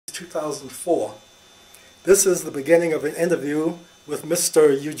2004. This is the beginning of an interview with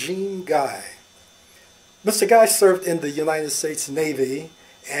Mr. Eugene Guy. Mr. Guy served in the United States Navy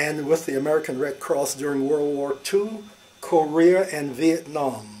and with the American Red Cross during World War II, Korea, and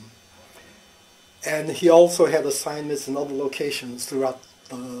Vietnam. And he also had assignments in other locations throughout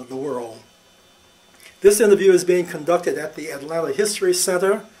the world. This interview is being conducted at the Atlanta History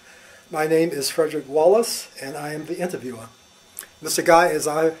Center. My name is Frederick Wallace, and I am the interviewer. Mr. Guy, as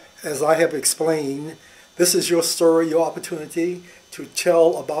I have explained, this is your story, your opportunity to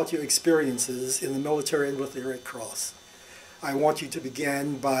tell about your experiences in the military and with the Red Cross. I want you to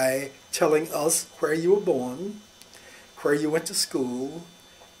begin by telling us where you were born, where you went to school,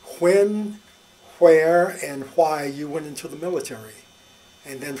 when, where, and why you went into the military.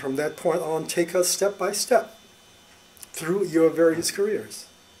 And then from that point on, take us step by step through your various careers.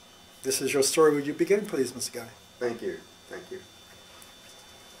 This is your story. Would you begin, please, Mr. Guy? Thank you. Thank you.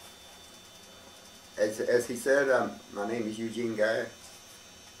 As he said, my name is Eugene Guy.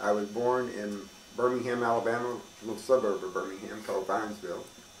 I was born in Birmingham, Alabama, a little suburb of Birmingham called Vinesville.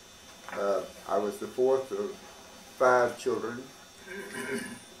 I was the fourth of 5 children.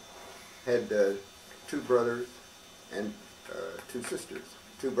 Had 2 brothers and 2 sisters.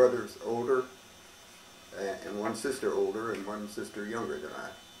 2 brothers older, and 1 sister older, and 1 sister younger than I.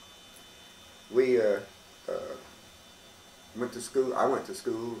 We went to school. I went to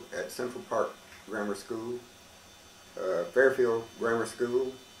school at Central Park Grammar School, Fairfield Grammar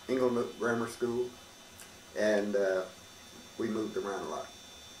School, Inglewood Grammar School, and we moved around a lot.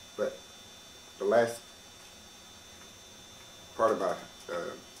 But the last part of my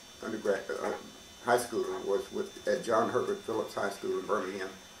high school was at John Herbert Phillips High School in Birmingham,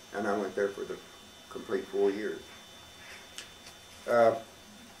 and I went there for the complete 4 years.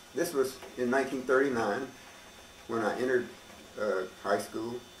 This was in 1939 when I entered high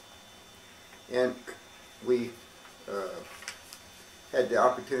school, and we had the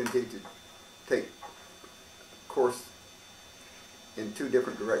opportunity to take a course in 2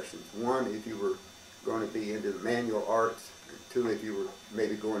 different directions. One, if you were going to be into the manual arts, and 2, if you were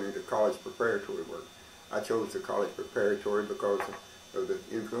maybe going into college preparatory work. I chose the college preparatory because of the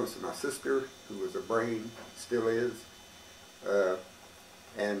influence of my sister, who was a brain, still is,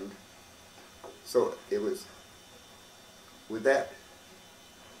 and so it was with that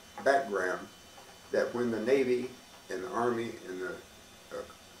background that when the Navy and the Army and the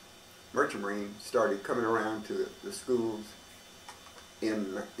Merchant Marine started coming around to the schools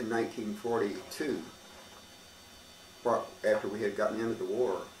in 1942, after we had gotten into the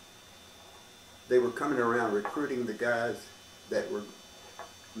war, they were coming around recruiting the guys that were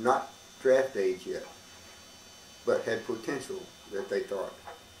not draft age yet, but had potential that they thought.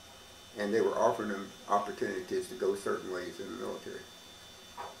 And they were offering them opportunities to go certain ways in the military.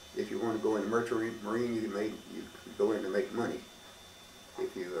 If you want to go in the Merchant Marine, you go in to make money.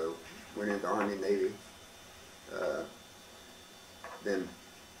 If you went into the Army and Navy, then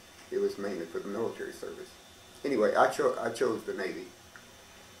it was mainly for the military service. Anyway, I chose the Navy,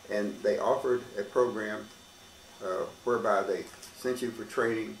 and they offered a program whereby they sent you for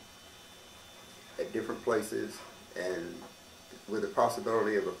training at different places, and with the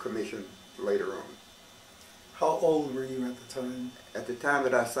possibility of a commission later on. How old were you at the time? At the time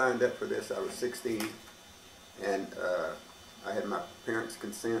that I signed up for this, I was 16, and I had my parents'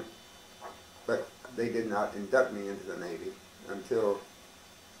 consent, but they did not induct me into the Navy until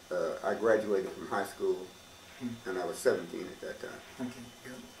I graduated from high school, and I was 17 at that time. Okay,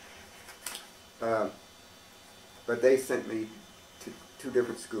 good. But they sent me to 2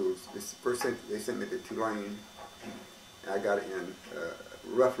 different schools. First, they sent me to Tulane. I got in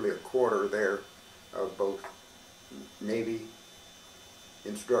roughly a quarter there of both Navy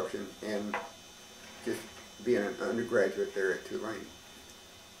instruction and just being an undergraduate there at Tulane.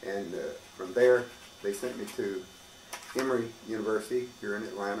 And from there, they sent me to Emory University here in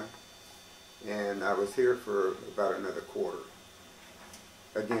Atlanta, and I was here for about another quarter.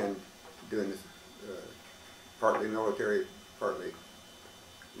 Again, doing this partly military, partly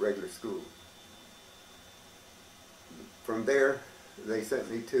regular school. From there, they sent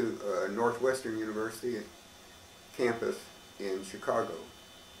me to Northwestern University campus in Chicago,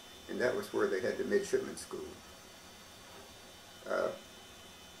 and that was where they had the midshipman school. I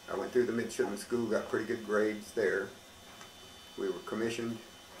went through the midshipman school, got pretty good grades there. We were commissioned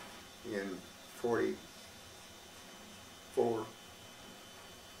in 44,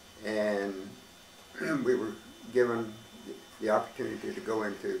 and we were given the opportunity to go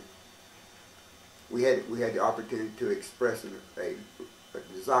into, we had the opportunity to express a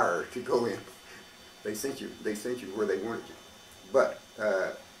desire to go in. They sent you where they wanted you. But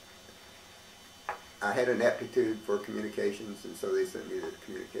I had an aptitude for communications, and so they sent me to the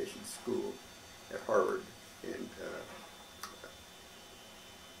communications school at Harvard,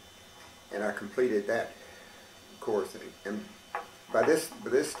 and I completed that course. And by this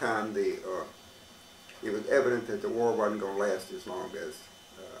time, it was evident that the war wasn't going to last as long as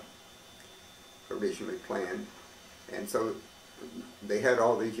originally planned, and so they had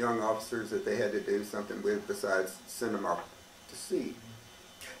all these young officers that they had to do something with besides send them off to sea.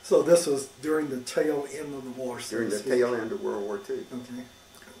 So this was during the tail end of the war. During the tail end of World War II. Okay.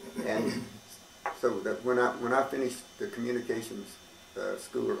 And so that when I finished the communications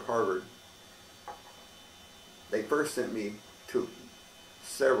school at Harvard, they first sent me to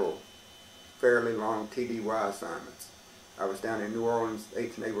several fairly long TDY assignments. I was down in New Orleans,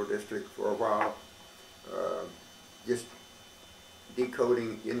 8th Naval District for a while, just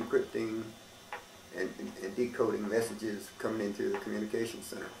decoding, encrypting, and decoding messages coming into the communications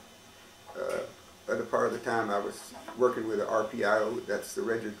center. Other part of the time I was working with the RPIO, that's the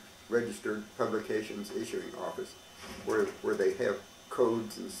Registered Publications Issuing Office, where they have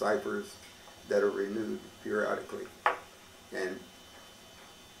codes and ciphers that are renewed periodically. And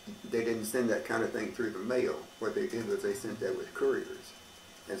they didn't send that kind of thing through the mail. What they did was they sent that with couriers.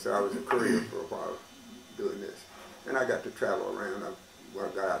 And so I was a courier for a while doing this. And I got to travel around. I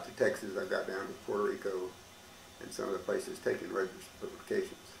got out to Texas, I got down to Puerto Rico, and some of the places taking registered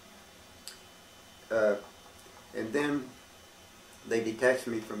publications. And then they detached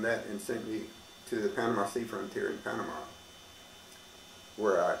me from that and sent me to the Panama Sea frontier in Panama,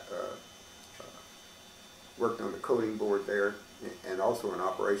 where I worked on the coding board there and also in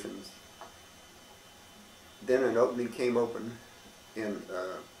operations. Then an opening came open in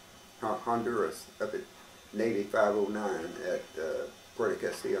Honduras, up at Navy 509 at Puerto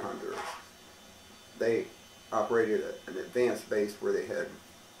Castilla, Honduras. They operated an advanced base where they had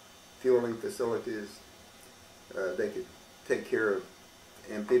fueling facilities. They could take care of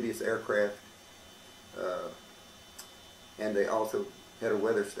amphibious aircraft, and they also had a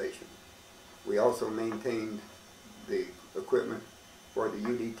weather station. We also maintained the equipment for the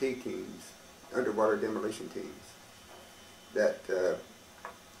UDT teams, underwater demolition teams, that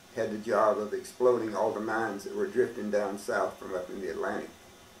had the job of exploding all the mines that were drifting down south from up in the Atlantic.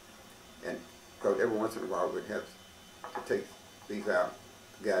 And because every once in a while we'd have to take these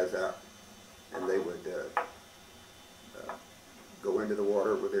guys out, and they would go into the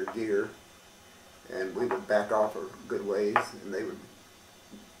water with their gear, and we would back off a good ways, and they would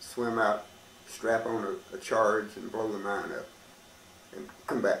swim out, strap on a charge, and blow the mine up, and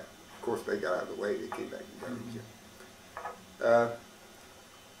come back. Of course, they got out of the way. They came back and got each other.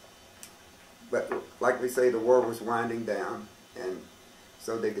 But like we say, the war was winding down, and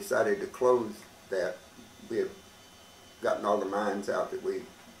so they decided to close that. We had gotten all the mines out that we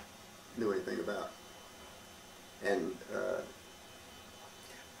knew anything about. And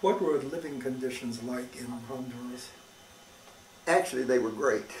what were living conditions like in Honduras? Actually, they were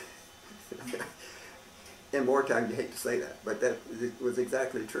great. In wartime, you hate to say that, but that was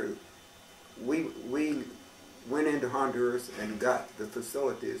exactly true. We went into Honduras and got the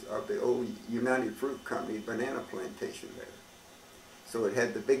facilities of the old United Fruit Company banana plantation there. So it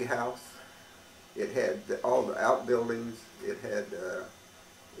had the big house, it had all the outbuildings,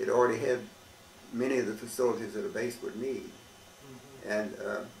 it already had many of the facilities that a base would need, and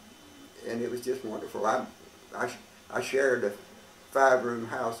it was just wonderful. I shared a 5-room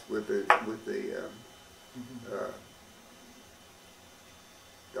house with the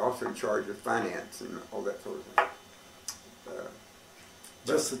officer in charge of finance and all that sort of thing.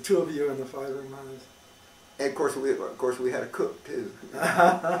 Just the two of you in the 5-room house? And of course we had a cook too.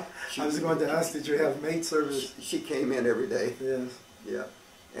 I was going to ask, did you have maid service? She came in every day. Yes. Yeah,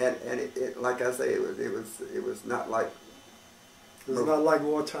 and it like I say, it was not like. It was not like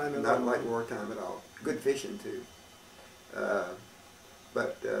wartime at all. Not like wartime at all. Good fishing too.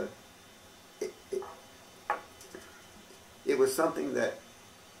 But it was something that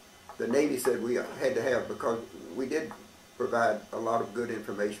the Navy said we had to have, because we did provide a lot of good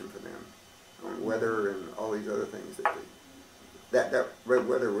information for them on weather and all these other things that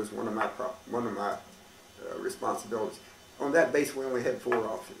weather was one of my responsibilities. On that base, we only had 4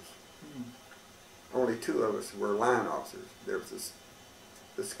 officers. Only 2 of us were line officers. There was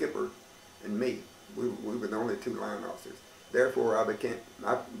the skipper and me. We were the only 2 line officers. Therefore, I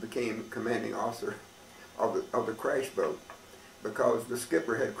became commanding officer of the crash boat, because the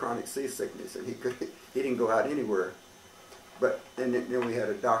skipper had chronic seasickness and he didn't go out anywhere. But and then we had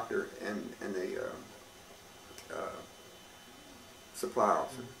a doctor and a supply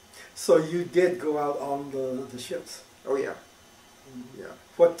officer. So you did go out on the ships? Oh yeah, Yeah.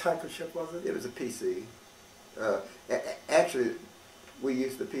 What type of ship was it? It was a PC. Actually, we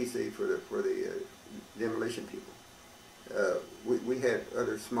used the PC for the demolition people. We had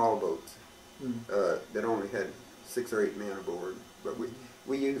other small boats that only had 6 or 8 men aboard, but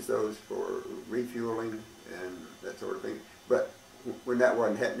we used those for refueling and that sort of thing. But when that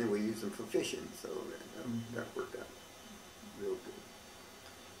wasn't happening, we used them for fishing, so that worked out real good.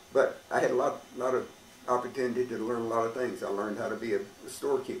 But I had a lot of opportunity to learn a lot of things. I learned how to be a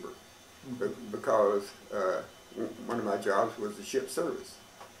storekeeper because one of my jobs was the ship service,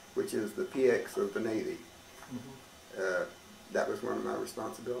 which is the PX of the Navy. That was one of my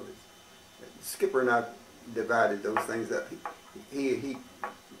responsibilities. The skipper and I divided those things up. He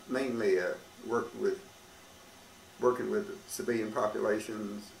mainly working with civilian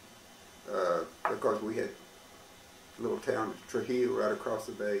populations because we had a little town, Trujillo, right across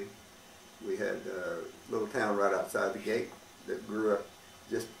the bay. We had a little town right outside the gate that grew up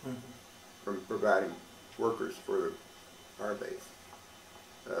just from providing workers for our base.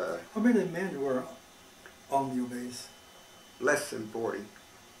 How many men were on your base? Less than 40.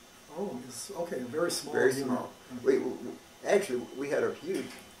 Oh, it's okay, very small. Very small. Actually, we had a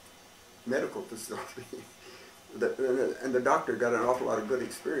huge medical facility. And the doctor got an awful lot of good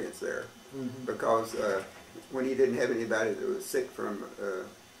experience there because when he didn't have anybody that was sick from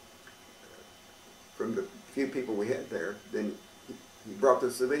the few people we had there, then he brought the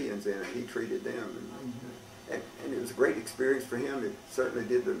civilians in and he treated them. And it was a great experience for him. It certainly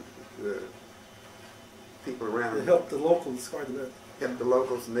did the people around. It helped the locals quite a bit. Helped the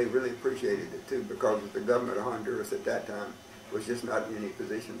locals, and they really appreciated it too, because the government of Honduras at that time was just not in any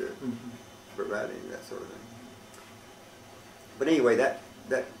position to provide any of that sort of thing. But anyway, that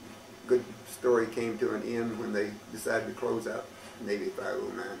good story came to an end when they decided to close out Navy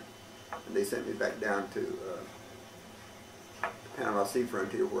 509, and they sent me back down to the Panama Sea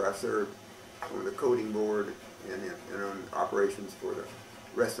frontier, where I served on the coding board and on operations for the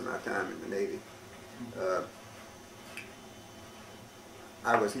rest of my time in the Navy.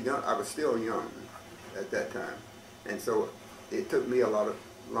 I was still young at that time, and so it took me a lot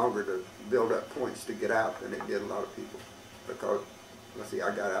longer to build up points to get out than it did a lot of people. Because, let's see, I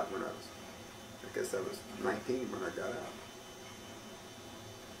got out when I guess I was 19 when I got out.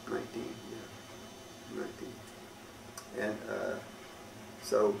 19, yeah, 19. And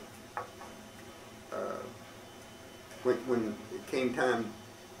so when it came time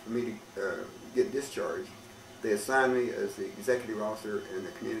for me to get discharged, they assigned me as the executive officer and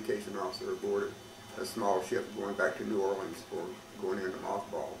the communication officer aboard a small ship going back to New Orleans for going into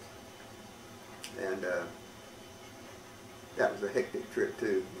mothballs. And that was a hectic trip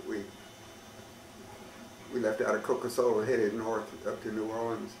too. We left out of Coca-Cola, headed north up to New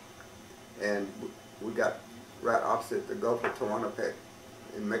Orleans, and we got right opposite the Gulf of Tehuantepec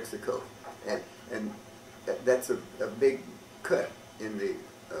in Mexico. And that's a big cut in the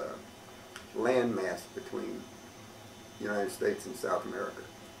landmass between the United States and South America.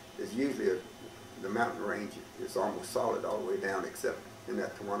 There's usually the mountain range is almost solid all the way down, except in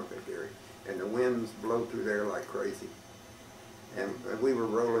that Tehuantepec area. And the winds blow through there like crazy. And we were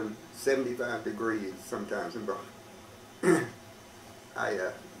rolling 75 degrees sometimes in both.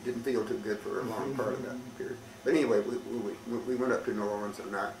 I didn't feel too good for a long part of that period. But anyway, we went up to New Orleans,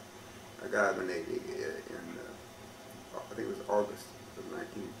 and I got out of the Navy in, I think it was August of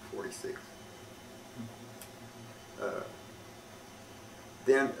 1946.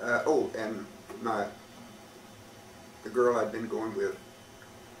 And the girl I'd been going with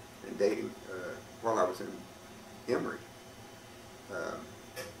and dating while I was in Emory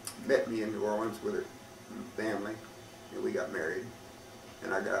met me in New Orleans with her family, and we got married,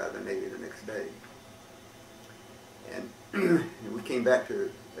 and I got out of the Navy the next day. And we came back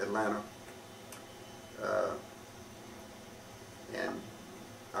to Atlanta, and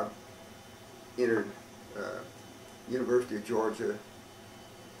I entered University of Georgia.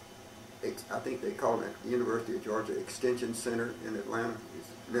 I think they call it University of Georgia Extension Center in Atlanta. It's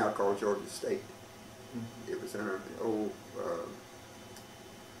now called Georgia State. It was in an old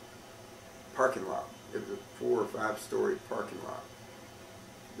parking lot. It was a 4 or 5 story parking lot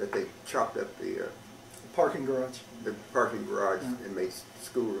that they chopped up the parking garage. The parking garage and made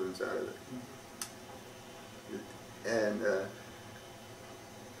schoolrooms out of it. And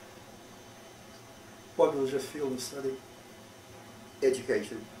what was your field of study?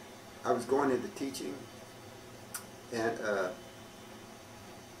 Education. I was going into teaching, and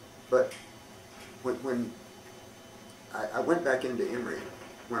but when I went back into Emory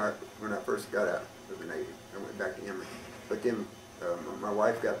when I first got out of the Navy, I went back to Emory. But then my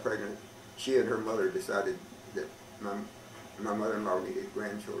wife got pregnant. She and her mother decided that my mother-in-law needed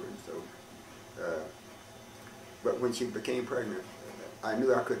grandchildren, so, but when she became pregnant, I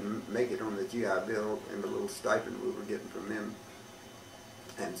knew I couldn't make it on the GI Bill and the little stipend we were getting from them.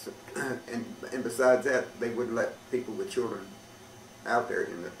 And so, and besides that, they wouldn't let people with children out there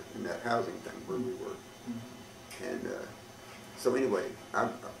in that housing thing where we were. And so anyway, I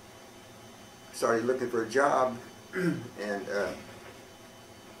started looking for a job, and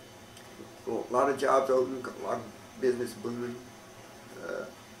a lot of jobs open, a lot of business booming.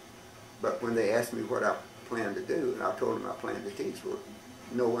 But when they asked me what I planned to do, and I told them I planned to teach, well,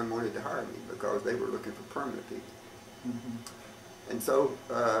 no one wanted to hire me because they were looking for permanent people. And so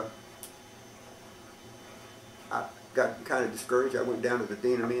I got kind of discouraged. I went down to the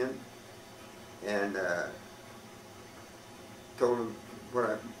Dean of Men and told them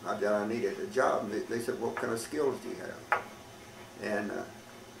that I needed a job. And they said, "What kind of skills do you have?" And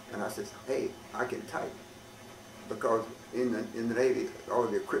I said, "Hey, I can type." Because in the Navy, all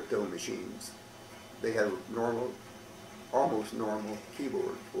of the crypto machines, they had almost normal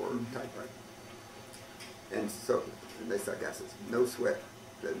keyboard for typewriting. And so they said, I guess it's no sweat.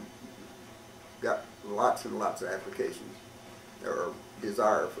 They got lots and lots of applications or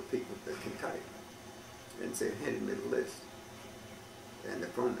desire for people that can type. And so they handed me the list and the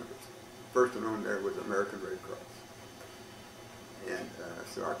phone numbers. First one on there was American Red Cross. And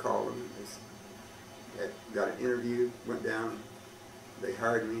so I called them, and got an interview, went down, they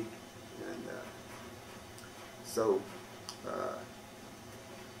hired me, and so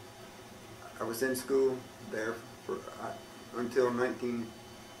I was in school there for until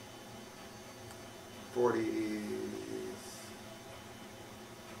 1940.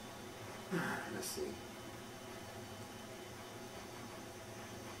 Let's see.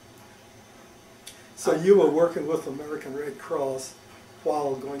 So you were working with American Red Cross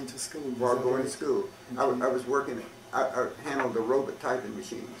while going to school? While going to school. I was working, I handled the robot typing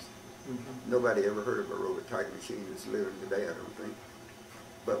machines. Nobody ever heard of a robot typing machine that's living today, I don't think.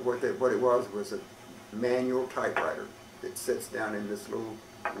 But what it was a manual typewriter that sits down in this little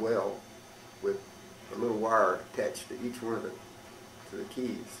well with a little wire attached to each one of the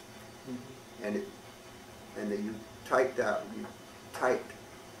keys. And then you typed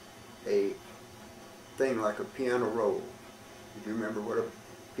a thing like a piano roll. Do you remember what a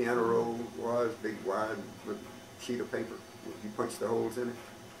piano roll was? Big, wide, with a sheet of paper. You punch the holes in it.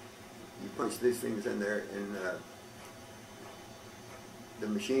 You punch these things in there, and the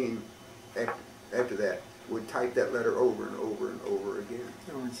machine, after that, would type that letter over and over and over again.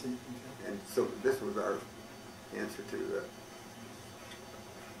 Oh, I see. Okay. And so this was our answer to that.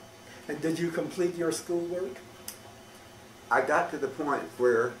 And did you complete your schoolwork? I got to the point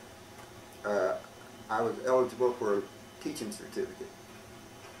where I was eligible for a teaching certificate.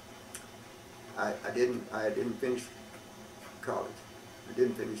 I didn't finish college. I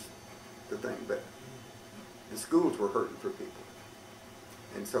didn't finish the thing, but the schools were hurting for people,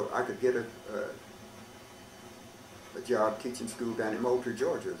 and so I could get a job teaching school down in Moultrie,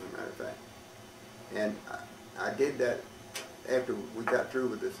 Georgia, as a matter of fact. And I did that after we got through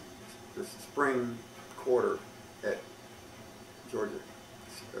with this spring quarter at Georgia,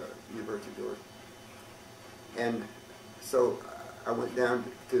 University of Georgia. And so I went down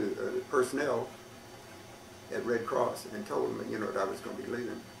to the personnel at Red Cross and told them, that I was going to be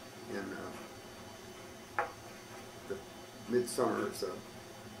leaving in the midsummer or so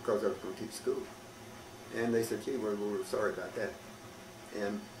because I was going to teach school. And they said, "Gee, well, we're sorry about that."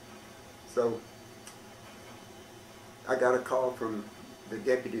 And so I got a call from the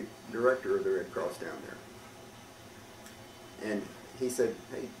deputy director of the Red Cross down there. And he said,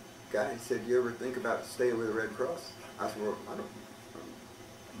 "Hey, Guy," he said, "you ever think about staying with the Red Cross?" I said, "Well, I'm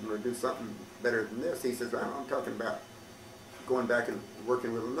going to do something better than this." He says, "I'm talking about going back and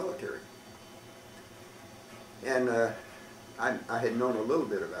working with the military." And I had known a little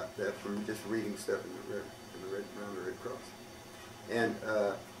bit about that from just reading stuff around the Red Cross.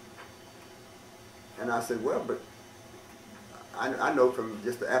 And I said, "Well, but I know from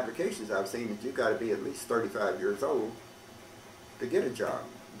just the applications I've seen that you got to be at least 35 years old to get a job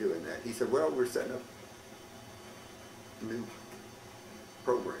doing that." He said, "Well, we're setting up a new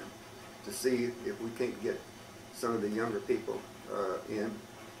program to see if we can't get some of the younger people in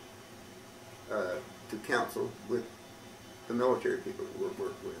to counsel with the military people who we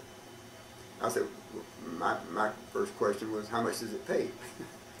work with." I said, well, my first question was, how much does it pay?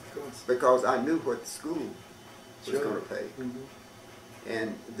 Because I knew what the school was going to pay.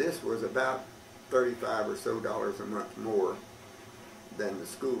 And this was about $35 or so a month more than the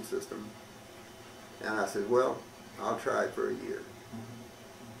school system. And I said, well, I'll try it for a year.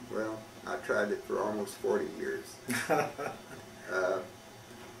 Well, I tried it for almost 40 years.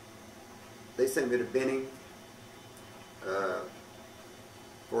 They sent me to Benning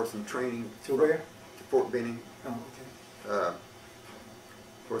for some training. To where? To Fort Benning. Oh, okay.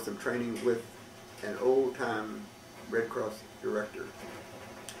 For some training with an old-time Red Cross director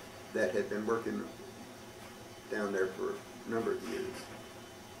that had been working down there for a number of years.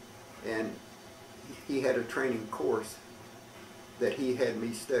 And he had a training course that he had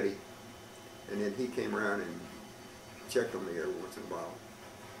me study, and then he came around and checked on me every once in a while.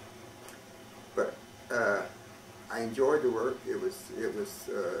 But I enjoyed the work. It was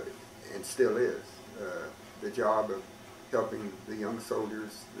and still is, the job of helping the young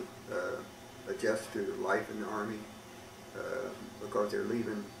soldiers adjust to life in the Army, because they're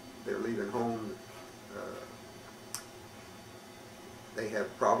leaving home. They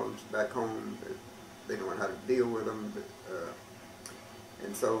have problems back home. They don't know how to deal with them,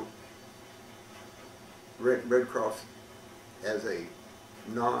 and so Red Cross, as a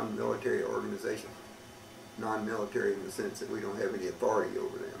non-military organization, non-military in the sense that we don't have any authority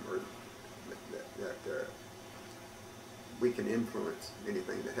over them, or that we can influence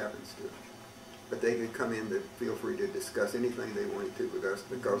anything that happens to them. But they could come in to feel free to discuss anything they wanted to with us,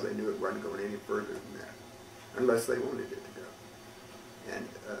 because they knew it wasn't going any further than that, unless they wanted it to go. And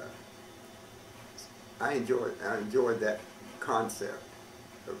I enjoyed that concept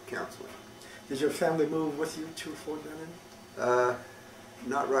of counseling. Did your family move with you to Fort Benning?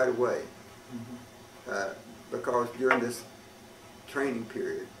 Not right away, Mm-hmm. because during this training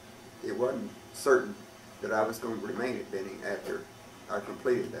period, it wasn't certain that I was going to remain at Benning after I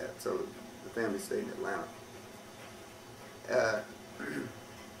completed that. So the family stayed in Atlanta.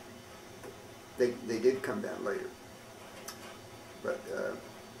 They did come down later, but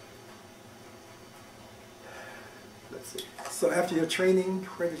let's see. So after your training,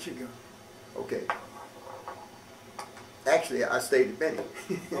 where did you go? Okay. Actually, I stayed at Benning.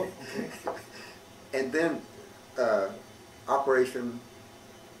 Oh, okay. And then Operation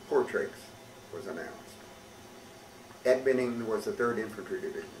Portrex was announced. At Benning was the 3rd Infantry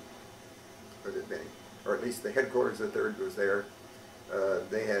Division, was at Benning, or at least the headquarters of the 3rd was there.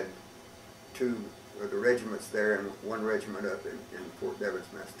 They had 2 of the regiments there and 1 regiment up in Fort Devens,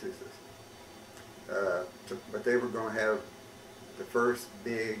 Massachusetts. But they were going to have the first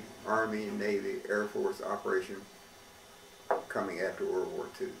big Army, Navy, Air Force operation coming after World War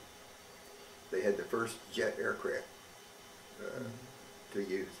II. They had the first jet aircraft to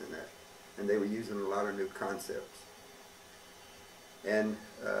use in that, and they were using a lot of new concepts. And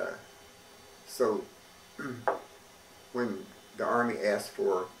so when the Army asked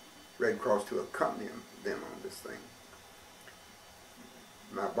for Red Cross to accompany them on this thing,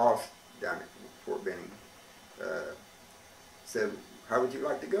 my boss down at Fort Benning said, "How would you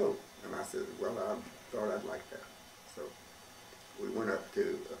like to go?" And I said, "Well, I thought I'd like that." So we went up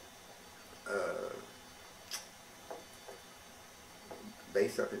to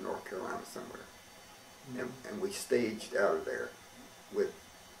base up in North Carolina somewhere, and we staged out of there with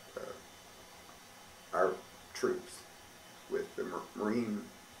our troops, with the Marine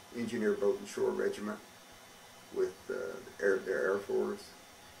Engineer Boat and Shore Regiment, with the Air Force,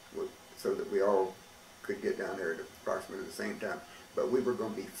 so that we all could get down there at approximately the same time. But we were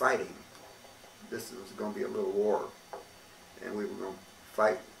going to be fighting. This was going to be a little war, and we were going to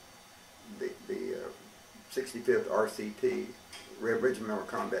fight the 65th RCT, Regimental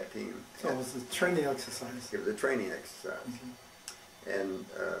Combat Team. So it was a training exercise. It was a training exercise. Mm-hmm. And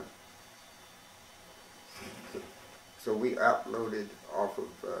so we outloaded off of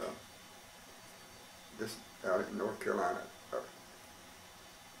this out in North Carolina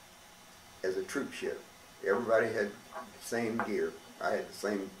as a troop ship. Everybody had the same gear. I had the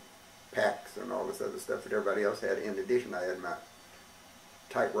same packs and all this other stuff that everybody else had. In addition, I had my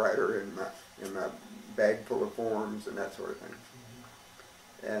typewriter and my bag full of forms and that sort of thing.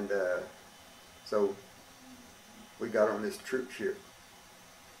 Mm-hmm. And so we got on this troop ship.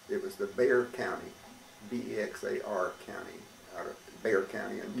 It was the Bexar County, B-E-X-A-R County, out of Bexar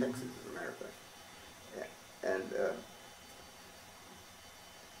County in mm-hmm. Texas, as a matter of fact. And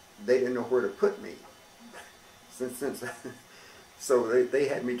they didn't know where to put me. since So they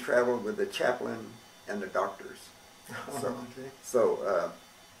had me travel with the chaplain and the doctors. So, okay. So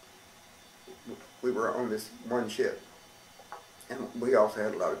we were on this one ship, and we also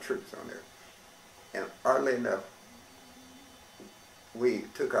had a lot of troops on there. And oddly enough, we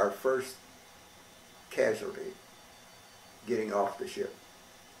took our first casualty getting off the ship,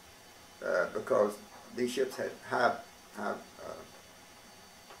 because these ships had high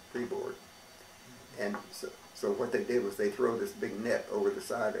freeboard, and So what they did was they throw this big net over the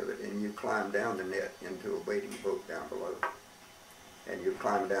side of it, and you climb down the net into a waiting boat down below. And you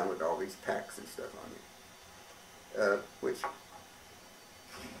climb down with all these packs and stuff on you, which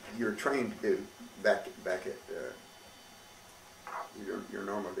you're trained to do back at your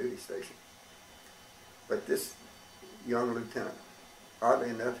normal duty station. But this young lieutenant,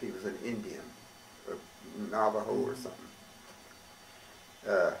 oddly enough, he was an Indian, a Navajo or something.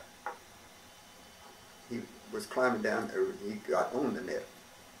 He was climbing down, he got on the net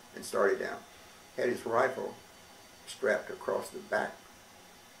and started down. Had his rifle strapped across the back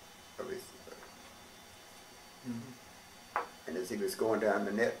of his, and as he was going down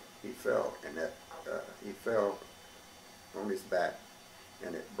the net, he fell, and he fell on his back,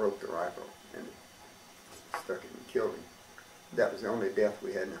 and it broke the rifle, and it stuck him and killed him. That was the only death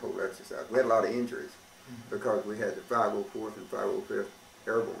we had in the whole exercise. We had a lot of injuries because we had the 504th and 505th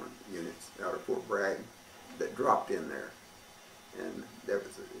Airborne units out of Fort Bragg that dropped in there, and that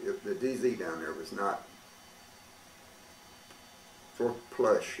was the DZ down there was not for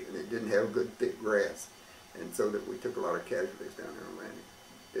plush, and it didn't have good thick grass, and so that we took a lot of casualties down there on landing.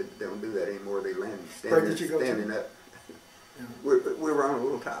 They don't do that anymore. They land standing up. Yeah. We were on a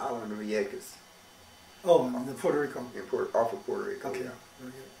little island of Vieques. Oh, in Puerto Rico. Off of Puerto Rico. Okay.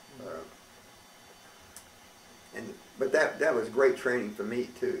 Yeah. But that was great training for me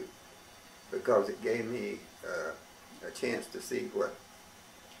too, because it gave me a chance to see what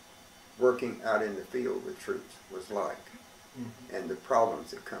working out in the field with troops was like, and the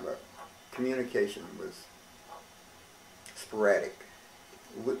problems that come up. Communication was sporadic.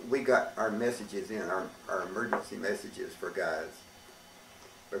 We got our messages in, our emergency messages for guys,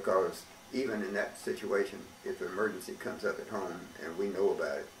 because even in that situation, if an emergency comes up at home and we know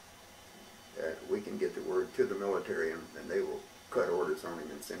about it, we can get the word to the military, and they will cut orders on him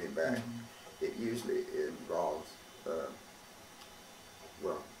and send him back. It usually involves,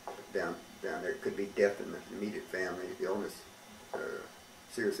 well, down there it could be death in the immediate family, illness,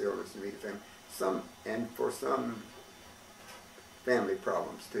 serious illness in the immediate family. And for some family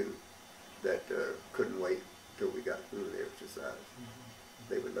problems too, that couldn't wait until we got through the exercise.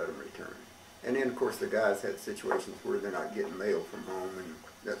 They would let them return. And then of course the guys had situations where they're not getting mail from home and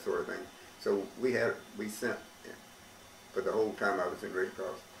that sort of thing. So we sent, for the whole time I was in Red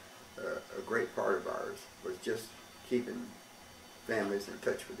Cross, a great part of ours was just keeping families in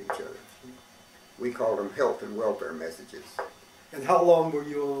touch with each other. We called them health and welfare messages. And how long were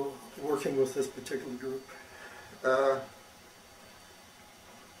you working with this particular group?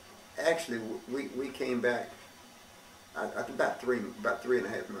 Actually, we came back about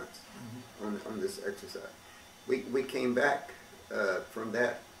 3.5 months on this exercise. We came back from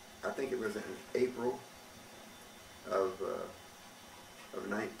that. I think it was in April of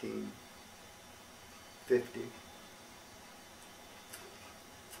 1950,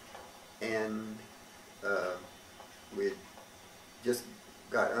 and we just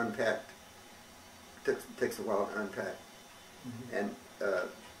got unpacked. Takes a while to unpack, and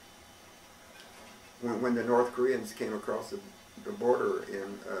when the North Koreans came across the border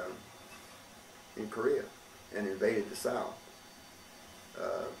in Korea and invaded the South,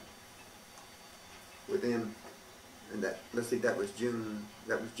 let's see, that was June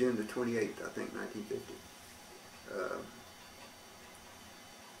the 28th, I think, 1950.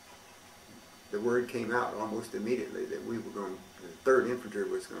 The word came out almost immediately that we were going, the 3rd Infantry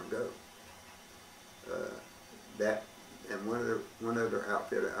was going to go. That and one other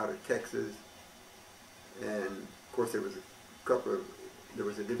outfit out of Texas, and of course there was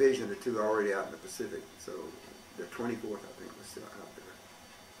a division or two already out in the Pacific, so the 24th I think was still out there.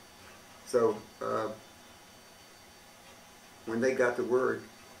 So when they got the word,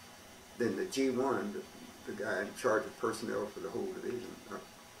 then the G1, the guy in charge of personnel for the whole division,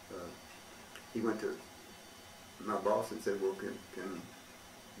 he went to my boss and said, well, can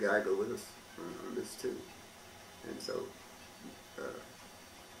Guy go with us on this too? And so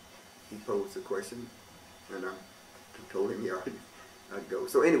he posed the question, and I told him, yeah, I'd go.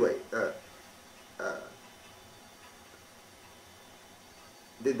 So anyway,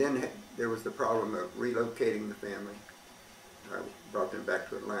 then there was the problem of relocating the family. I brought them back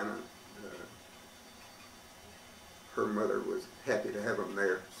to Atlanta. Her mother was happy to have them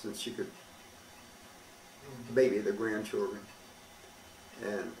there since she could baby the grandchildren,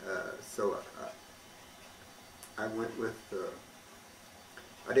 and so I went with.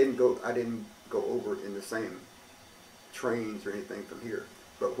 I didn't go over in the same trains or anything from here,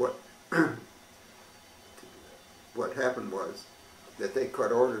 but what happened was that they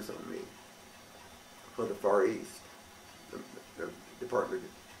cut orders on me for the Far East, the Department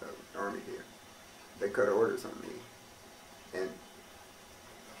of Army here, they cut orders on me, and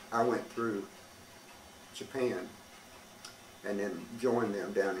I went through Japan and then joined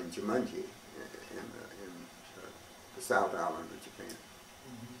them down in Jumanji in the South Island of Japan.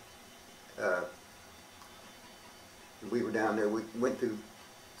 We were down there. We went through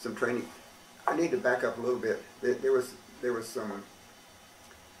some training. I need to back up a little bit. There was some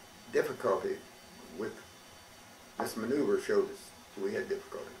difficulty with this maneuver. Showed us we had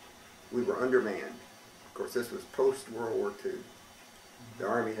difficulty. We were undermanned. Of course, this was post World War II. The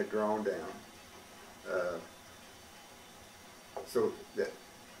Army had drawn down, so that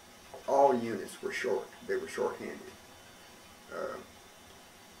all units were short. They were short-handed.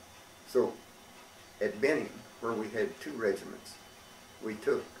 So at Benning, where we had 2 regiments, we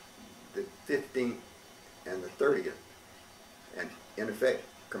took the 15th and the 30th and in effect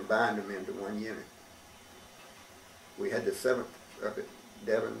combined them into one unit. We had the 7th up at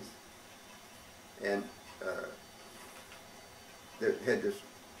Devens, and they had this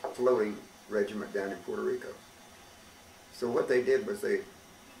floating regiment down in Puerto Rico. So what they did was they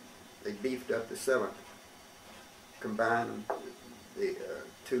beefed up the 7th, combined the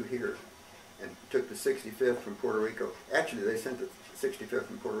 2 here, and took the 65th from Puerto Rico. Actually, they sent the 65th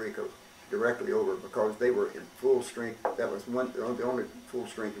from Puerto Rico directly over because they were in full strength. That was the only full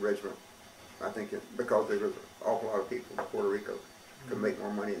strength regiment, I think, because there was an awful lot of people in Puerto Rico could make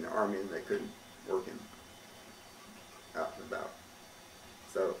more money in the Army than they could work out and about.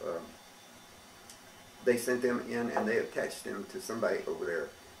 So they sent them in and they attached them to somebody over there.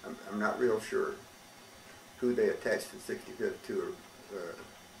 I'm not real sure who they attached the 65th to,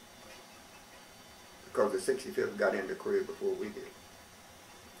 because the 65th got into Korea before we did.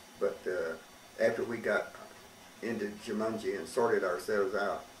 But after we got into Jumanji and sorted ourselves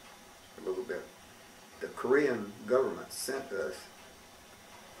out a little bit, the Korean government sent us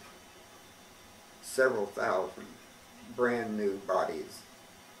several thousand brand new bodies.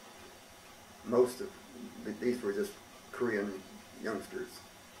 Most of these were just Korean youngsters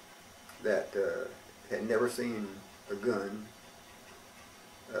that had never seen a gun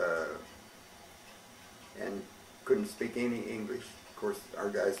and couldn't speak any English. Of course, our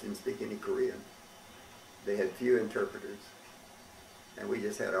guys didn't speak any Korean. They had few interpreters, and we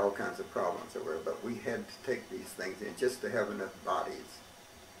just had all kinds of problems over there. But we had to take these things in just to have enough bodies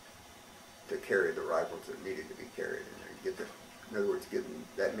to carry the rifles that needed to be carried, and get the, in other words, getting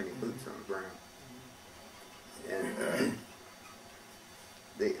that many boots on the ground. And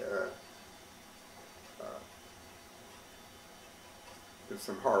there's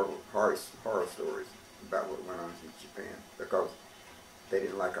some horror stories about what went on in Japan, because they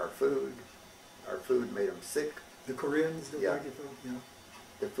didn't like our food. Our food made them sick. The Koreans didn't like your food? Yeah.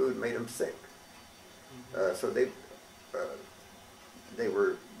 The food made them sick. So they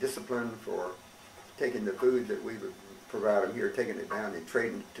were disciplined for taking the food that we would provide them here, taking it down and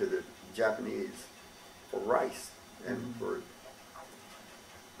trading it to the Japanese for rice and for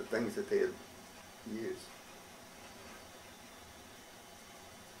the things that they had used.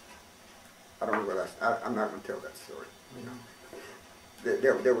 I don't know what I'm not going to tell that story. You know.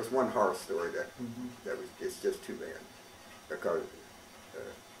 There was one horror story that was, it's just too bad, because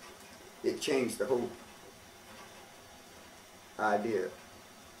it changed the whole idea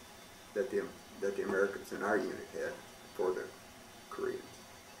that the Americans in our unit had for the Koreans,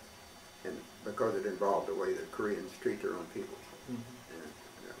 and because it involved the way the Koreans treat their own people. And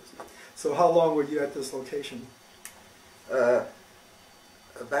that was so how long were you at this location?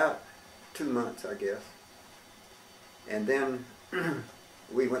 About 2 months, I guess. And then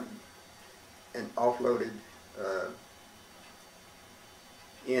we went and offloaded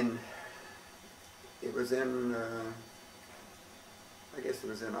it was in, I guess it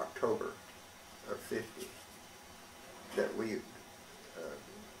was in October of '50 that we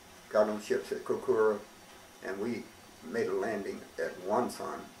got on ships at Kokura, and we made a landing at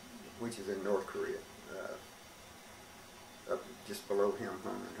Wonsan, which is in North Korea, up just below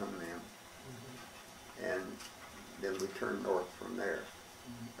Hamhung and Hungnam. And then we turned north from there.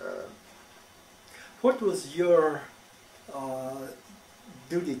 What was your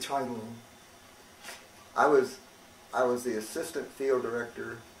duty title? I was the assistant field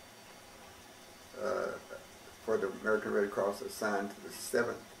director for the American Red Cross, assigned to the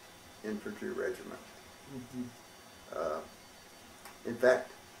 7th Infantry Regiment. In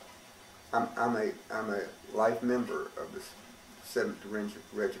fact, I'm a life member of the 7th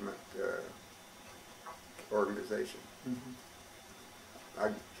Regiment organization. In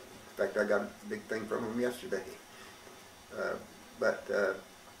fact, I got a big thing from them yesterday.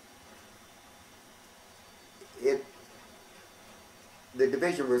 The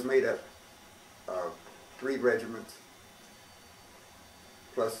division was made up 3 regiments,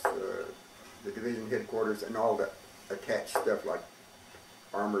 plus the division headquarters and all the attached stuff like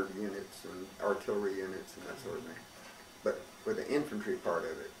armored units and artillery units and that sort of thing. But for the infantry part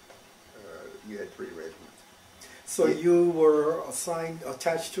of it, you had 3 regiments. So you were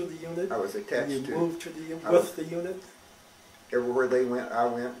attached to the unit? I was attached to. You moved to the unit, with the unit? Everywhere they went, I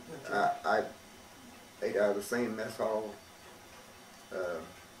went. Okay. I ate out of the same mess hall.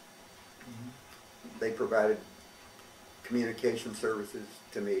 They provided communication services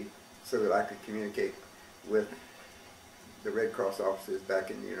to me so that I could communicate with the Red Cross offices back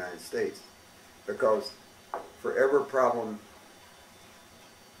in the United States, because for every problem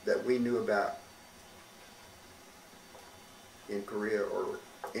that we knew about in Korea or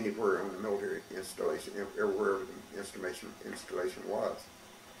anywhere on the military installation, everywhere the installation was,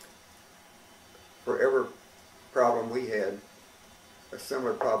 for every problem we had, a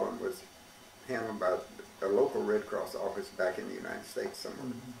similar problem was handled by a local Red Cross office back in the United States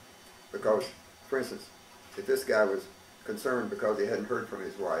somewhere. Because, for instance, if this guy was concerned because he hadn't heard from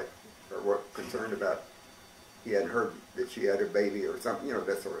his wife, or what concerned about he hadn't heard that she had a baby or something, you know,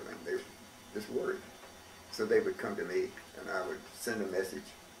 that sort of thing, they were just worried. So they would come to me, and I would send a message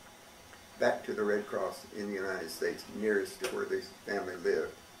back to the Red Cross in the United States nearest to where this family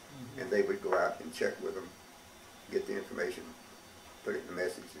lived, and they would go out and check with them, get the information, put it in the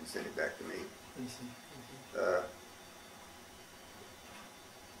message, and send it back to me.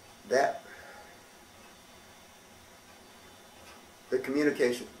 The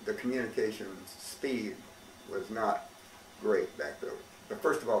communication speed was not great back then. But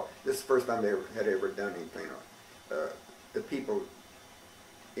first of all, this is the first time they had ever done anything. The people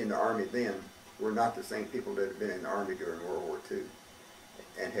in the Army then were not the same people that had been in the Army during World War II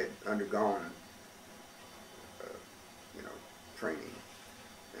and had undergone, training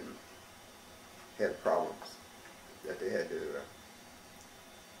and had problems that they had to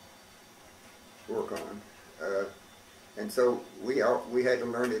work on. And so we had to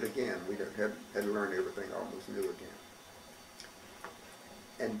learn it again. We had to learn everything almost new again.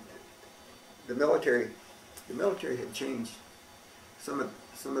 And the military had changed some of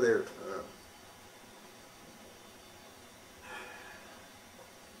their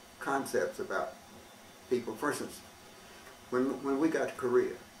concepts about people. For instance, when we got to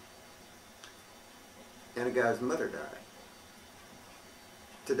Korea and a guy's mother died,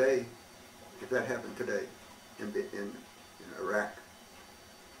 today, if that happened today in Iraq,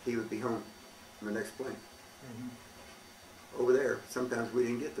 he would be home on the next plane. Over there, sometimes we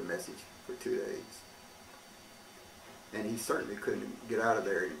didn't get the message for 2 days. And he certainly couldn't get out of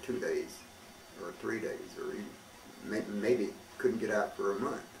there in 2 days, or 3 days, or even maybe couldn't get out for a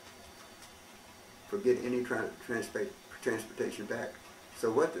month. Forget any transportation back.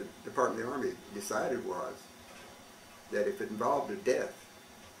 So what the Department of the Army decided was that if it involved a death,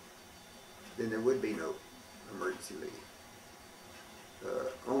 then there would be no emergency leave.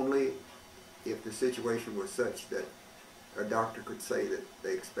 Only if the situation was such that a doctor could say that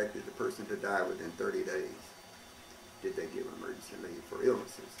they expected the person to die within 30 days did they give emergency leave for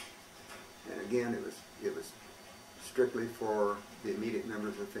illnesses. And again, it was strictly for the immediate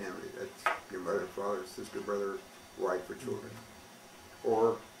members of the family. That's your mother, father, sister, brother, wife, or children.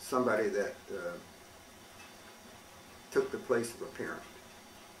 Or somebody that took the place of a parent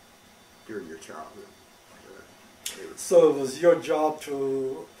during your childhood. So it was your job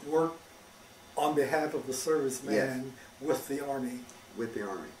to work on behalf of the serviceman, yes, with the Army? With the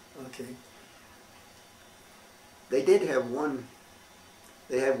Army. Okay. They did have one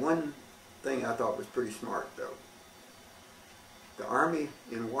thing I thought was pretty smart, though. The Army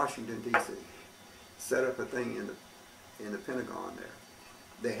in Washington, D.C. set up a thing in the Pentagon there.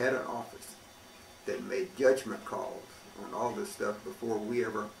 They had an office that made judgment calls on all this stuff before we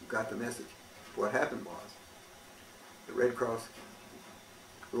ever got the message. What happened was, the Red Cross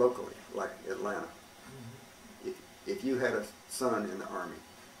locally, like Atlanta, if you had a son in the Army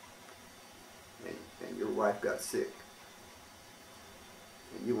and your wife got sick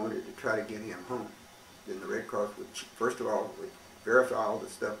and you wanted to try to get him home, then the Red Cross would, first of all, would verify all the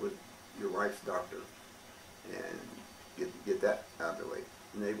stuff with your wife's doctor and get that out of the way.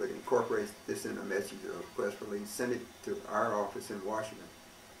 And they would incorporate this in a message or a press release, send it to our office in Washington.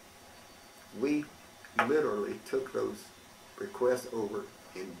 We literally took those requests over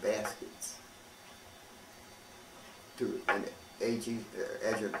in baskets to an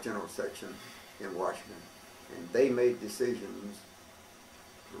Adjutant General section in Washington, and they made decisions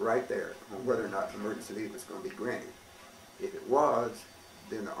right there on whether or not emergency leave was going to be granted. If it was,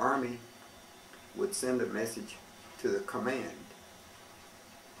 then the Army would send a message to the command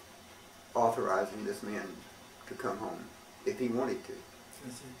authorizing this man to come home if he wanted to.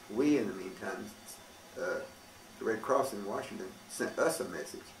 We, in the meantime, the Red Cross in Washington sent us a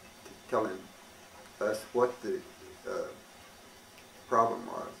message telling us what the problem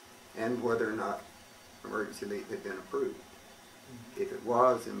was and whether or not emergency leave had been approved. Mm-hmm. If it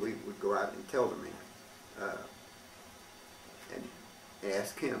was, then we would go out and tell the man and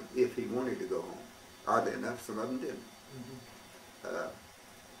ask him if he wanted to go home. Oddly enough, some of them didn't. Mm-hmm.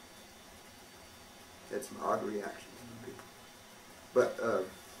 Had some odd reactions from people. But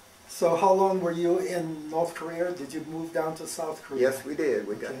so how long were you in North Korea? Did you move down to South Korea? Yes, we did.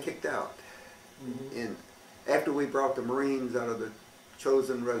 We got kicked out. Mm-hmm. And after we brought the Marines out of the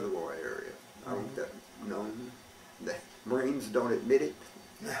chosen reservoir area. Mm-hmm. I want that known. The Marines don't admit it.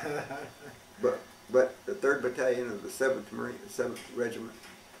 but the 3rd Battalion of the 7th Regiment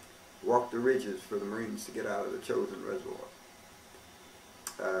walked the ridges for the Marines to get out of the chosen reservoir.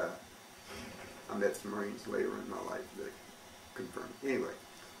 I met some Marines later in my life that confirmed. Anyway,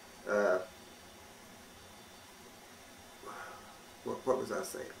 what was I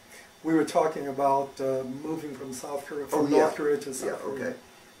saying? We were talking about moving from South Korea, North Korea to South Korea.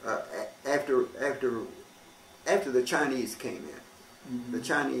 Okay. After the Chinese came in, mm-hmm. the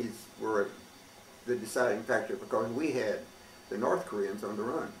Chinese were the deciding factor because we had the North Koreans on the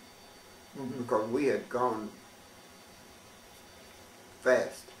run. Mm-hmm. Because we had gone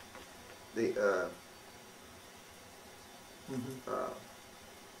fast.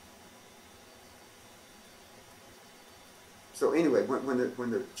 So anyway, when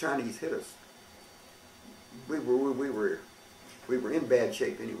the Chinese hit us, we were in bad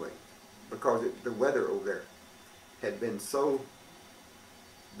shape anyway, because the weather over there had been so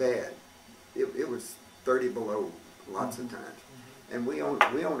bad. It was 30 below lots of times, and we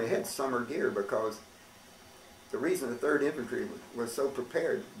only had summer gear because the reason the 3rd Infantry was so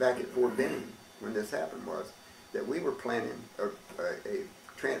prepared back at Fort Benning when this happened was that we were planning a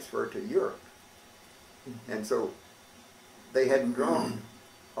transfer to Europe, and so they hadn't drawn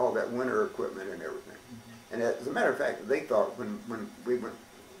all that winter equipment and everything. And as a matter of fact, they thought when we went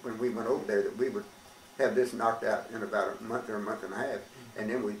over there that we would have this knocked out in about a month or a month and a half, and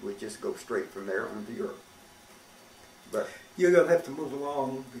then we would just go straight from there on to Europe. But you're gonna have to move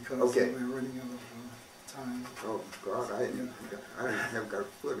along because we're running out of time. Oh God, I haven't got a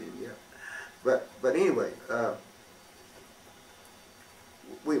foot in yet. But anyway,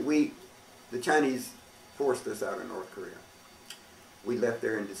 the Chinese forced us out of North Korea. We left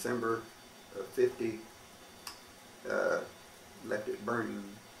there in December of '50. Left it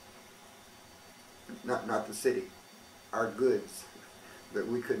burning. Not the city, our goods, but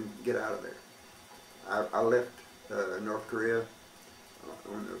we couldn't get out of there. I left North Korea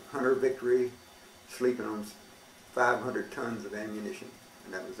on the Hunter Victory, sleeping on 500 tons of ammunition,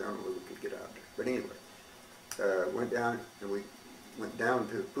 and that was the only way we could get out there. But anyway, went down and we went down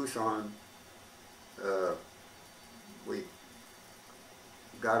to Busan. We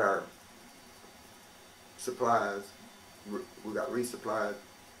got our supplies. We got resupplied.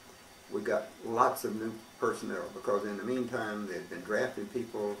 We got lots of new personnel because in the meantime they'd been drafting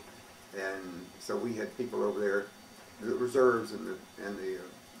people, and so we had people over there, the reserves and the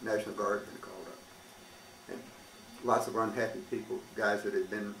National Guard had been called up, and lots of unhappy people, guys that had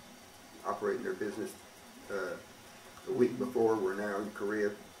been operating their business a week before were now in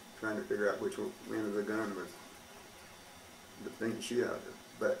Korea trying to figure out which end of the gun was the thing to shoot out of.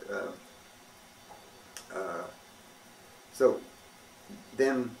 But so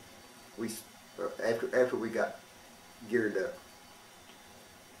then we, after we got geared up,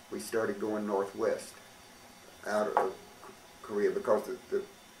 we started going northwest out of Korea because the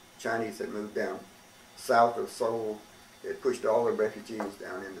Chinese had moved down south of Seoul. They had pushed all the refugees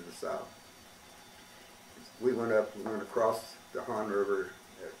down into the south. We went across the Han River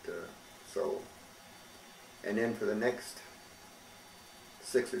at Seoul, and then for the next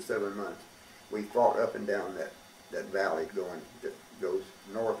 6 or 7 months, we fought up and down that valley that goes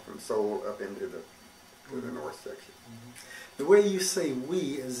north from Seoul up into the north section. The way you say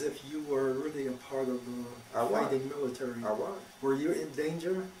 "we" as if you were really a part of the fighting military. I was. Were you in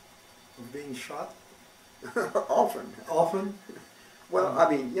danger of being shot? Often. Often? Well, I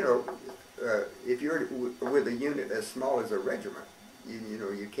mean, you know, if you're with a unit as small as a regiment, you know,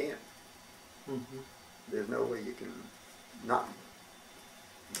 you can't. There's no way you can not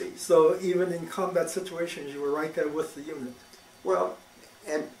be. So even in combat situations, you were right there with the unit. Well,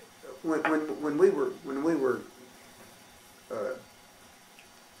 and when we were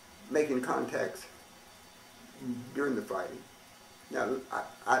making contacts during the fighting, now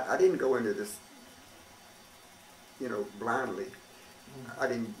I didn't go into this, you know, blindly. I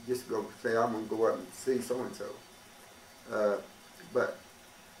didn't just go say I'm going to go up and see so and so, but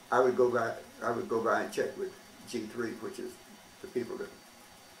I would go by and check with G3, which is the people that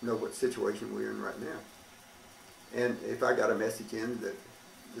know what situation we're in right now. And if I got a message in that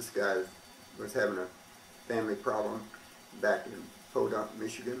this guy was having a family problem back in Podunk,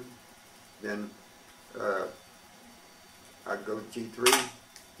 Michigan, then I'd go to G3,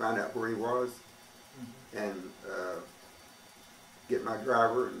 find out where he was, and get my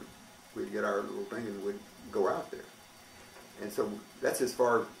driver, and we'd get our little thing and we'd go out there. And so that's as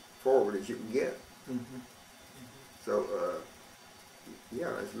far forward as you can get. So, yeah,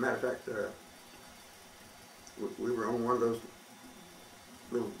 as a matter of fact, we were on one of those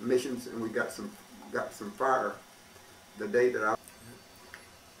little missions, and we got some fire the day that I.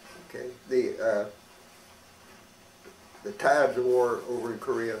 Okay, the tides of war over in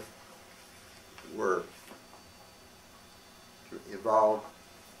Korea were involved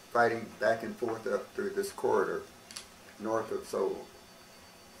fighting back and forth up through this corridor north of Seoul,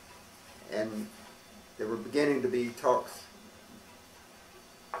 and there were beginning to be talks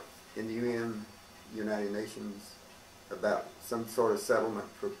in the UN, United Nations, about some sort of settlement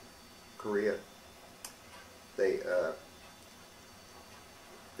for Korea. They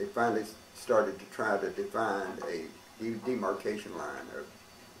finally started to try to define a demarcation line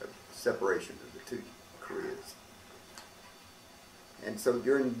of separation of the two Koreas. And so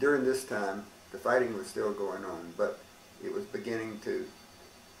during this time, the fighting was still going on, but it was beginning to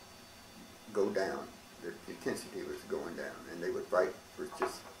go down. The intensity was going down, and they would fight for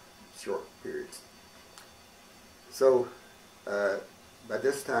just short periods. So by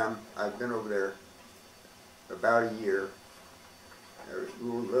this time, I've been over there about a year, or a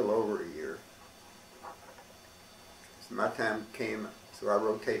little over a year. So my time came, so I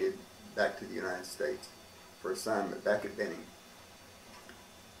rotated back to the United States for assignment back at Benning.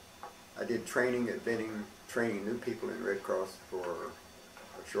 I did training at Benning, training new people in Red Cross for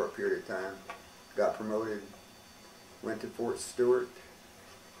a short period of time. Got promoted, went to Fort Stewart,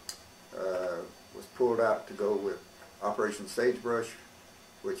 was pulled out to go with Operation Sagebrush,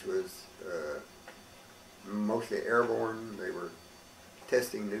 which was mostly airborne. They were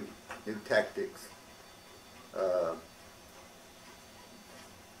testing new tactics,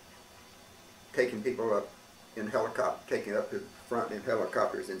 taking people up in helicopter, taking up to the front in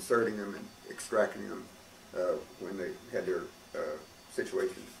helicopters, inserting them and extracting them when they had their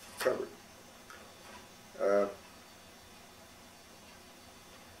situation covered.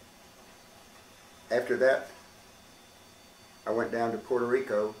 After that, I went down to Puerto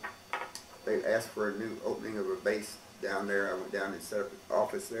Rico. They asked for a new opening of a base down there. I went down and set up an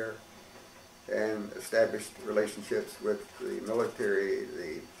office there and established relationships with the military,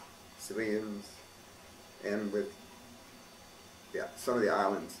 the civilians, and with some of the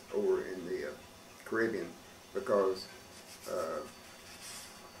islands over in the Caribbean, because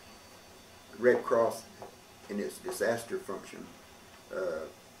Red Cross, in its disaster function,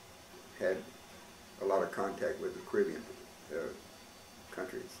 had a lot of contact with the Caribbean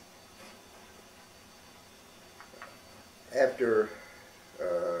countries. After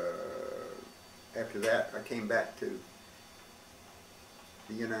that, I came back to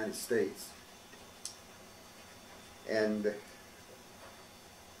the United States, and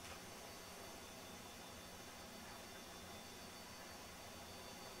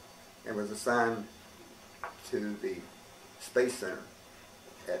was assigned to the Space Center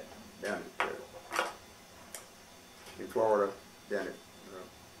down in Florida, down at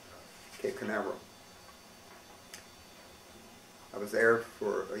Cape Canaveral. I was there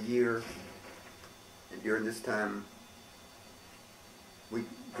for a year, and during this time we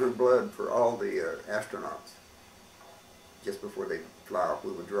drew blood for all the astronauts. Just before they fly off,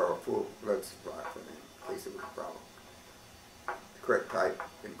 we would draw a full blood supply for them in case there was a problem. The correct type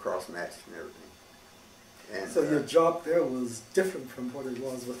and cross-matched and everything. And, so your job there was different from what it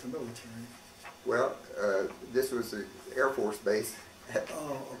was with the military? Well, this was the Air Force Base.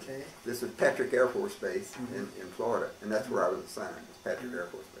 Oh, okay. This was Patrick Air Force Base in Florida, and that's where I was assigned, was Patrick Air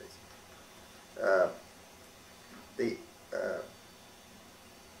Force Base.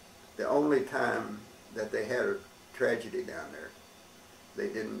 The only time that they had a tragedy down there,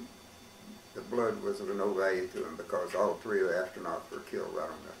 the blood was of no value to them, because all three of the astronauts were killed right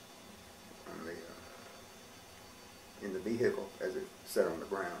in the vehicle as it sat on the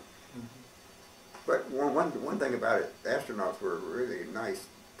ground. But one thing about it, the astronauts were really nice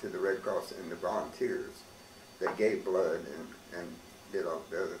to the Red Cross and the volunteers that gave blood and did all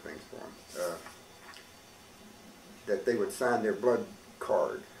the other things for them. That they would sign their blood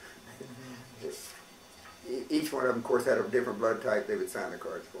card. Each each one of them, of course, had a different blood type. They would sign the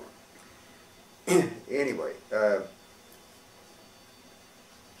cards for them. Anyway, I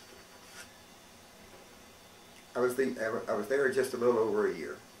was there just a little over a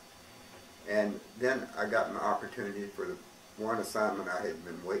year, and then I got an opportunity for the one assignment I had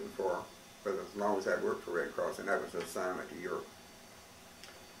been waiting for as long as I worked for Red Cross, and that was an assignment to Europe.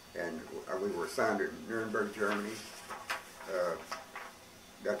 And we were assigned to Nuremberg, Germany.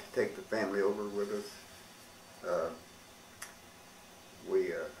 Got to take the family over with us.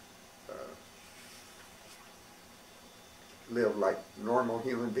 We lived like normal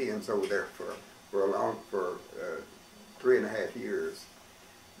human beings over there for 3.5 years.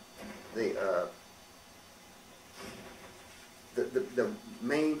 The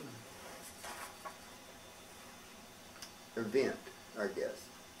main event, I guess,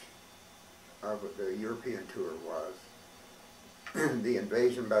 of the European tour was the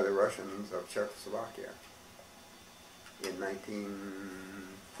invasion by the Russians of Czechoslovakia in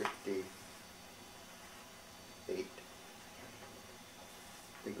 1958. I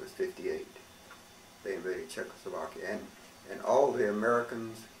think it was 58. They invaded Czechoslovakia, and all the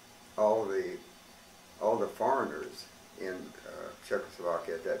Americans, all the foreigners in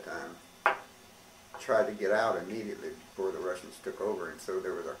Czechoslovakia at that time tried to get out immediately before the Russians took over, and so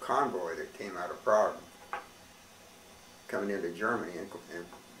there was a convoy that came out of Prague coming into Germany, and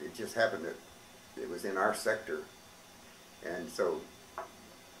it just happened that it was in our sector, and so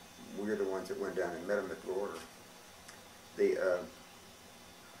we were the ones that went down and met them at the border.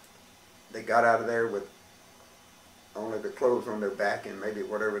 They got out of there with only the clothes on their back and maybe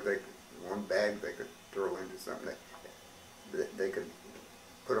whatever one bag they could throw into something that they could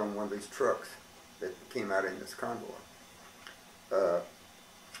put on one of these trucks that came out in this convoy.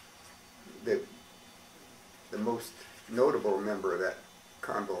 The most notable member of that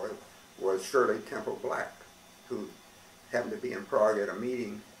convoy was Shirley Temple Black, who happened to be in Prague at a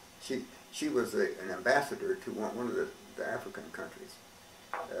meeting. She was an ambassador to one of the African countries,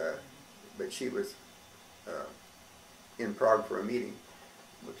 but she was in Prague for a meeting,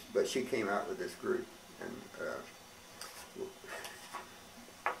 but she came out with this group, and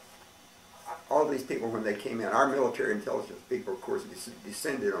all these people, when they came in, our military intelligence people, of course,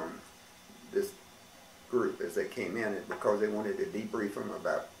 descended on this group as they came in, because they wanted to debrief them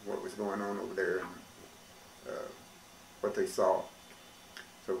about what was going on over there and what they saw.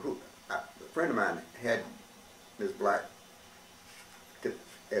 So a friend of mine had Ms. Black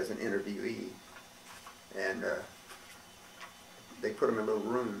as an interviewee, and they put them in little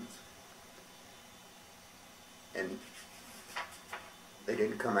rooms, and they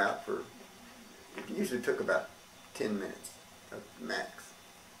didn't come out for, it usually took about 10 minutes max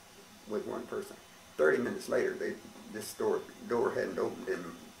with one person. 30 minutes later, this door hadn't opened, and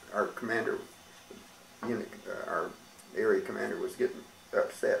our commander, our area commander, was getting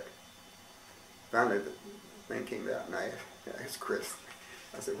upset. Finally, the thing came out, and I asked Chris,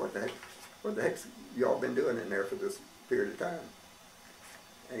 I said, what the heck's y'all been doing in there for this period of time?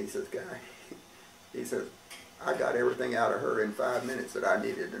 And he says, Guy, he says, I got everything out of her in 5 minutes that I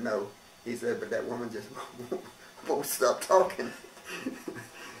needed to know. He said, but that woman just won't stop talking.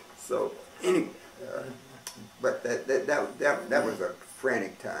 So anyway, but that was a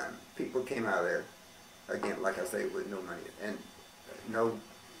frantic time. People came out of there, again, like I say, with no money and no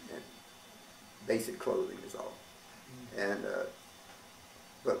basic clothing is all. And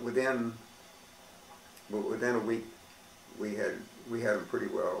but within a week, we had them pretty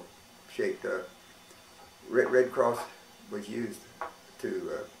well shaped up. Red Cross was used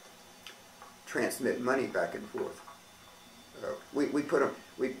to transmit money back and forth. We put them.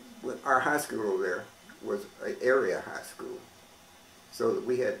 Our high school over there was an area high school, so that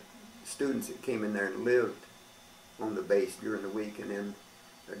we had students that came in there and lived on the base during the week, and then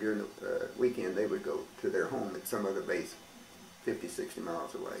during the weekend they would go to their home at some other base 50, 60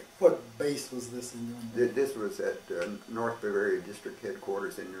 miles away. What base was this in Nuremberg? This was at North Bavaria District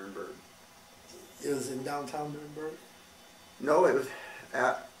Headquarters in Nuremberg. It was in downtown Nuremberg? No, it was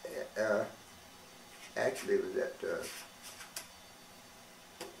actually it was at,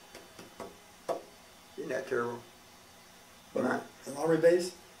 isn't that terrible? An army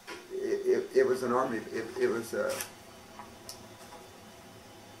base? It was an army, it was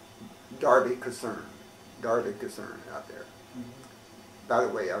Darby Kaserne out there. Mm-hmm. By the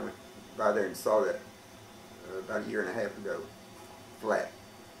way, I went by there and saw that about a year and a half ago, flat,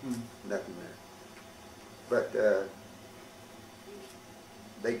 nothing there. But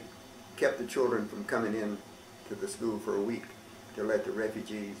they kept the children from coming in to the school for a week to let the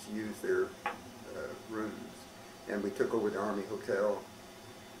refugees use their rooms. And we took over the Army Hotel.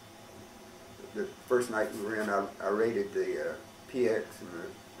 the first night we were in, I raided the PX and the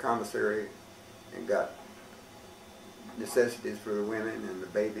commissary and got necessities for the women and the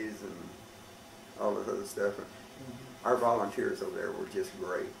babies and all this other stuff. Our volunteers over there were just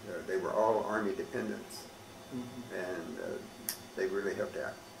great. They were all Army dependents, and they really helped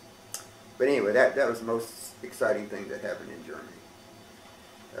out. But anyway, that was the most exciting thing that happened in Germany.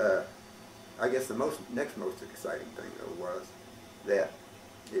 I guess the next most exciting thing, though, was that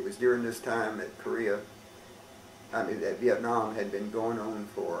it was during this time that that Vietnam had been going on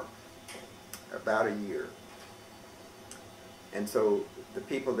for about a year. And so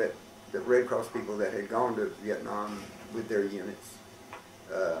the Red Cross people that had gone to Vietnam with their units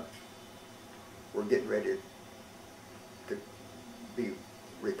were getting ready to be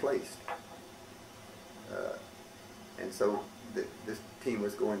replaced. And so this team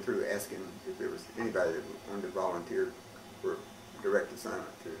was going through asking if there was anybody that wanted to volunteer for direct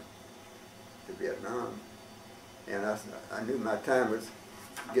assignment to Vietnam. And I knew my time was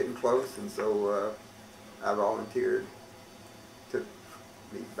getting close, and so I volunteered. Took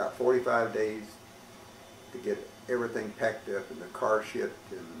me about 45 days to get everything packed up and the car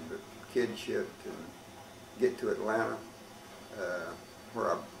shipped and the kids shipped and get to Atlanta,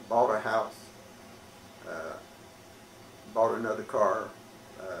 where I bought a house, bought another car,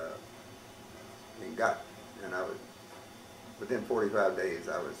 and I was, within 45 days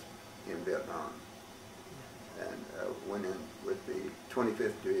I was in Vietnam, and went in with the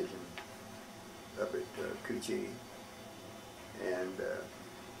 25th Division up at Cu Chi, and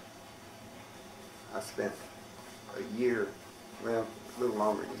I spent a year, well, a little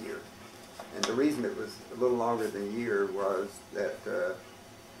longer than a year. And the reason it was a little longer than a year was that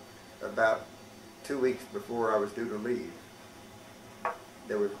about 2 weeks before I was due to leave,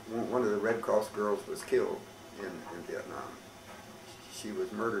 there was one of the Red Cross girls was killed in Vietnam. She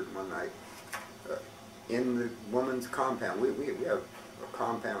was murdered one night in the woman's compound. We have a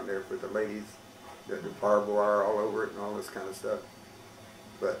compound there for the ladies, the barbed wire all over it and all this kind of stuff.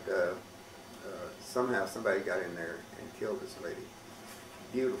 But somehow somebody got in there and killed this lady.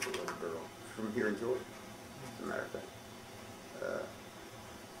 Beautiful little girl from here in Georgia, as a matter of fact.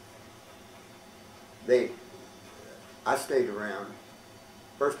 I stayed around.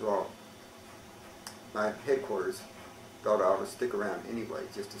 First of all, my headquarters thought I ought to stick around anyway,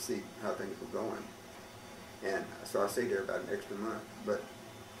 just to see how things were going. And so I stayed there about an extra month, but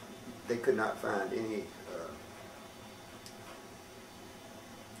they could not find any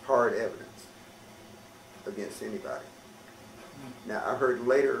hard evidence against anybody. Now, I heard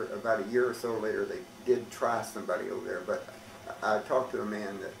later, about a year or so later, they did try somebody over there, but I talked to a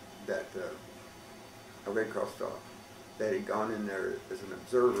man a Red Cross fellow, that had gone in there as an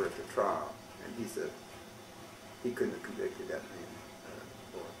observer at the trial, and he said he couldn't have convicted that man.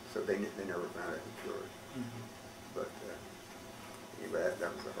 So they never found it in Georgia. But anyway,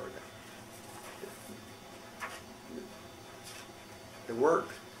 that was a hard time. The work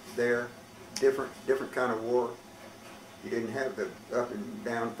there, different kind of war. You didn't have the up and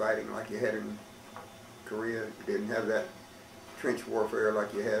down fighting like you had in Korea. You didn't have that trench warfare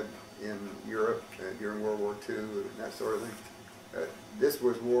like you had in Europe during World War II and that sort of thing. This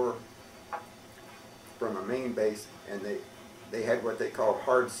was war from a main base, and they had what they called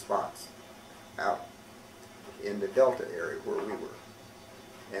hard spots out in the Delta area where we were.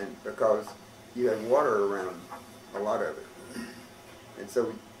 And because you had water around a lot of it, and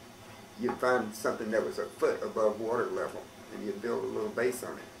so you'd find something that was a foot above water level, and you'd build a little base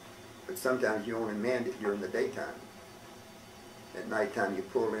on it. But sometimes you only manned it during the daytime. At nighttime, you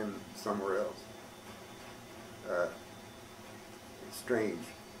pull in somewhere else. It's strange.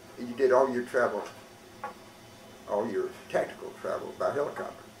 And you did all your travel, all your tactical travel by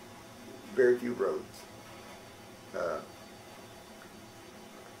helicopter. Very few roads. Are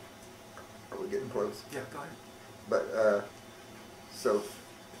we getting close? Yeah, go ahead. But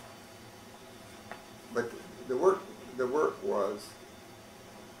but the work was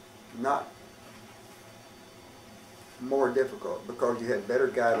not more difficult because you had better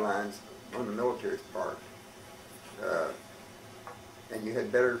guidelines on the military's part, and you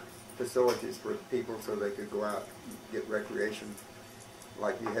had better facilities for people so they could go out and get recreation,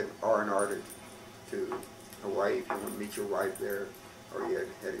 like you had R&R to Hawaii if you want to meet your wife there, or you had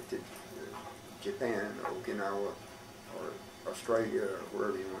headed to Japan or Okinawa or Australia or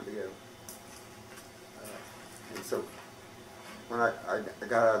wherever you wanted to go. And so when I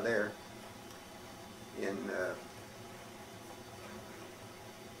got out of there in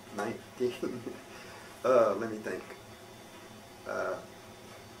 19, let me think,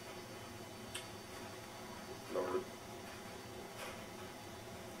 Lord,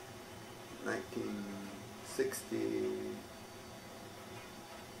 1960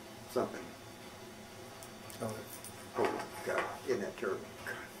 something. Oh, Oh God, isn't that terrible?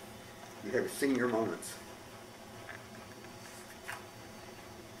 God. You have senior moments.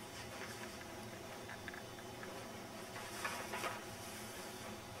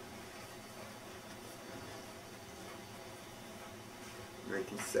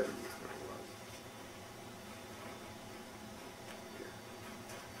 '70s.